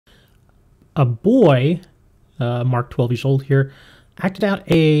A boy, Mark, 12 years old here, acted out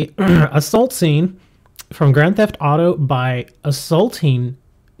a assault scene from Grand Theft Auto by assaulting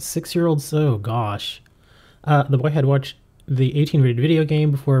 6-year-olds. Oh gosh. The boy had watched the 18-rated video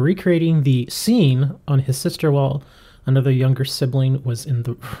game before recreating the scene on his sister while another younger sibling was in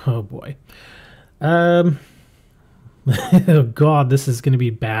the... Oh boy. Oh god, this is going to be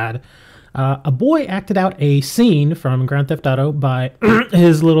bad. A boy acted out a scene from Grand Theft Auto by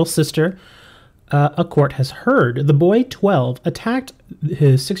his little sister. A court has heard. The boy, 12, attacked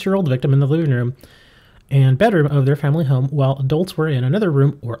his 6-year-old victim in the living room and bedroom of their family home while adults were in another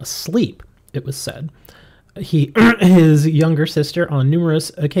room or asleep, it was said. He his younger sister on numerous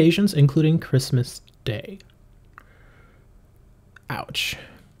occasions, including Christmas Day. Ouch.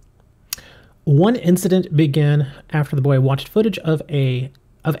 One incident began after the boy watched footage of an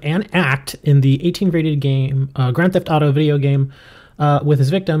act in the 18-rated game, Grand Theft Auto video game, with his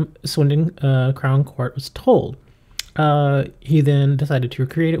victim. Swindon Crown Court was told. He then decided to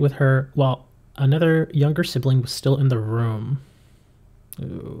recreate it with her while another younger sibling was still in the room.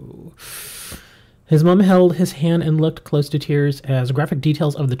 Ooh. His mom held his hand and looked close to tears as graphic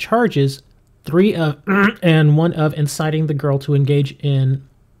details of the charges, 3 of and 1 of inciting the girl to engage in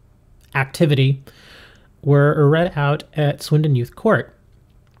activity, were read out at Swindon Youth Court.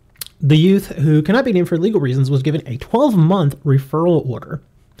 The youth, who cannot be named for legal reasons, was given a 12-month referral order.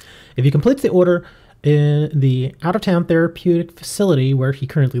 If he completes the order in the out-of-town therapeutic facility where he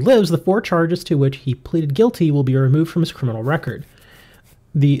currently lives, the 4 charges to which he pleaded guilty will be removed from his criminal record.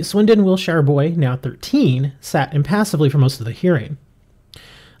 The Swindon Wilshire boy, now 13, sat impassively for most of the hearing.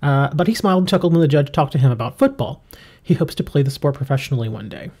 But he smiled and chuckled when the judge talked to him about football. He hopes to play the sport professionally one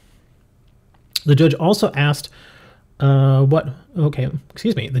day. The judge also asked the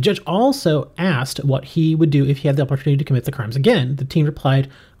judge also asked what he would do if he had the opportunity to commit the crimes again. The teen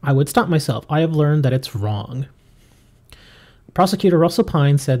replied, "I would stop myself. I have learned that it's wrong." Prosecutor Russell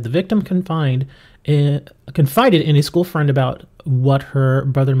Pine said the victim confided in a school friend about what her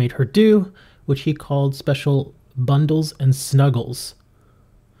brother made her do, which he called special bundles and snuggles.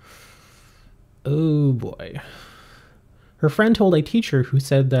 Oh boy. Her friend told a teacher who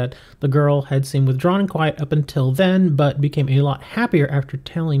said that the girl had seemed withdrawn and quiet up until then, but became a lot happier after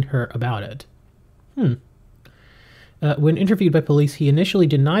telling her about it. When interviewed by police, he initially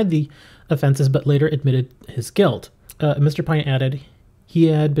denied the offenses, but later admitted his guilt. Mr. Pine added, he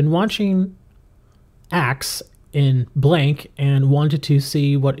had been watching acts in blank and wanted to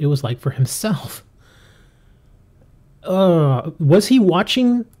see what it was like for himself. Was he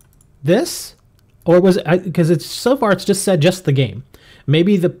watching this? Or was it, because it's so far it's just said just the game.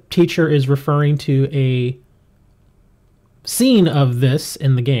 Maybe the teacher is referring to a scene of this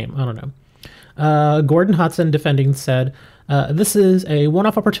in the game. I don't know. Gordon Hudson, defending, said, "This is a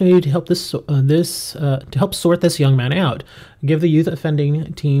one-off opportunity to help to help sort this young man out, give the youth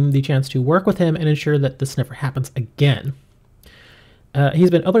offending team the chance to work with him and ensure that this never happens again." He's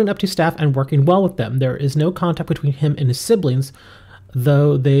been opening up to staff and working well with them. There is no contact between him and his siblings,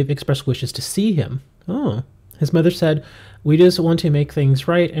 though they've expressed wishes to see him. Oh. His mother said, "We just want to make things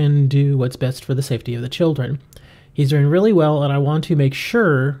right and do what's best for the safety of the children. He's doing really well, and I want to make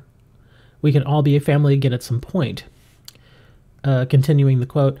sure we can all be a family again at some point." Continuing the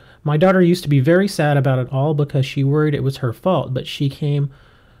quote, "My daughter used to be very sad about it all because she worried it was her fault, but she came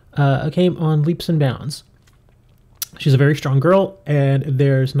on leaps and bounds. She's a very strong girl, and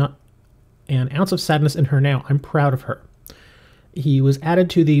there's not an ounce of sadness in her now. I'm proud of her." He was added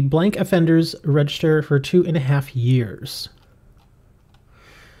to the blank offenders register for 2.5 years.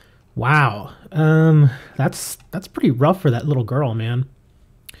 Wow. That's pretty rough for that little girl, man.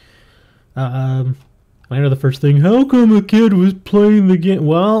 I know the first thing, how come a kid was playing the game?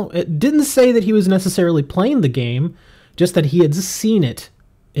 Well, it didn't say that he was necessarily playing the game, just that he had seen it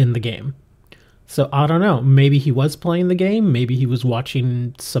in the game. So I don't know. Maybe he was playing the game. Maybe he was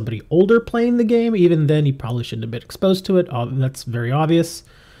watching somebody older playing the game. Even then, he probably shouldn't have been exposed to it. That's very obvious.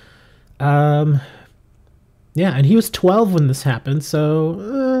 Yeah, and he was 12 when this happened.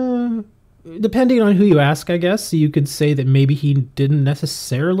 So depending on who you ask, I guess, you could say that maybe he didn't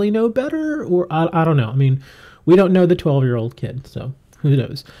necessarily know better. Or I don't know. I mean, we don't know the 12-year-old kid, so who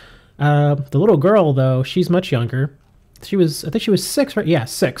knows. The little girl, though, she's much younger. I think she was 6, right? Yeah,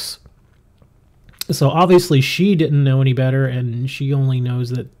 6. So obviously she didn't know any better, and she only knows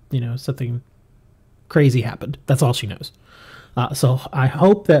that, something crazy happened. That's all she knows. So I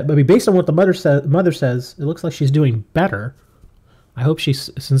hope that, based on what the mother says, it looks like she's doing better. I hope she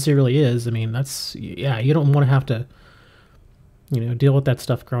sincerely is. I mean, you don't want to have to, deal with that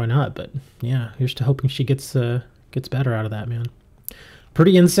stuff growing up. But yeah, here's to hoping she gets better out of that, man.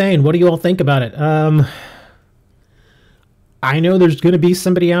 Pretty insane. What do you all think about it? I know there's going to be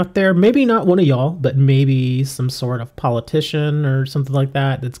somebody out there, maybe not one of y'all, but maybe some sort of politician or something like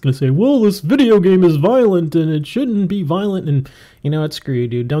that that's going to say, well, this video game is violent and it shouldn't be violent. And you know what? Screw you,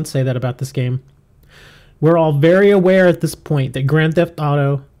 dude. Don't say that about this game. We're all very aware at this point that Grand Theft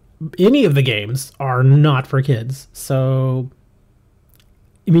Auto, any of the games, are not for kids. So,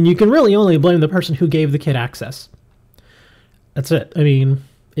 I mean, you can really only blame the person who gave the kid access. That's it. I mean,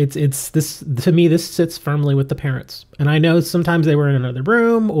 it's this, to me, this sits firmly with the parents. And I know sometimes they were in another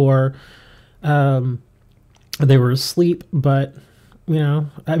room or they were asleep, but you know,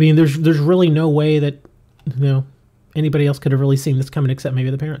 I mean, there's really no way that, you know, anybody else could have really seen this coming except maybe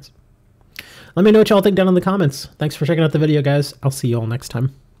the parents. Let me know what y'all think down in the comments. Thanks for checking out the video, guys. I'll see you all next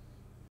time.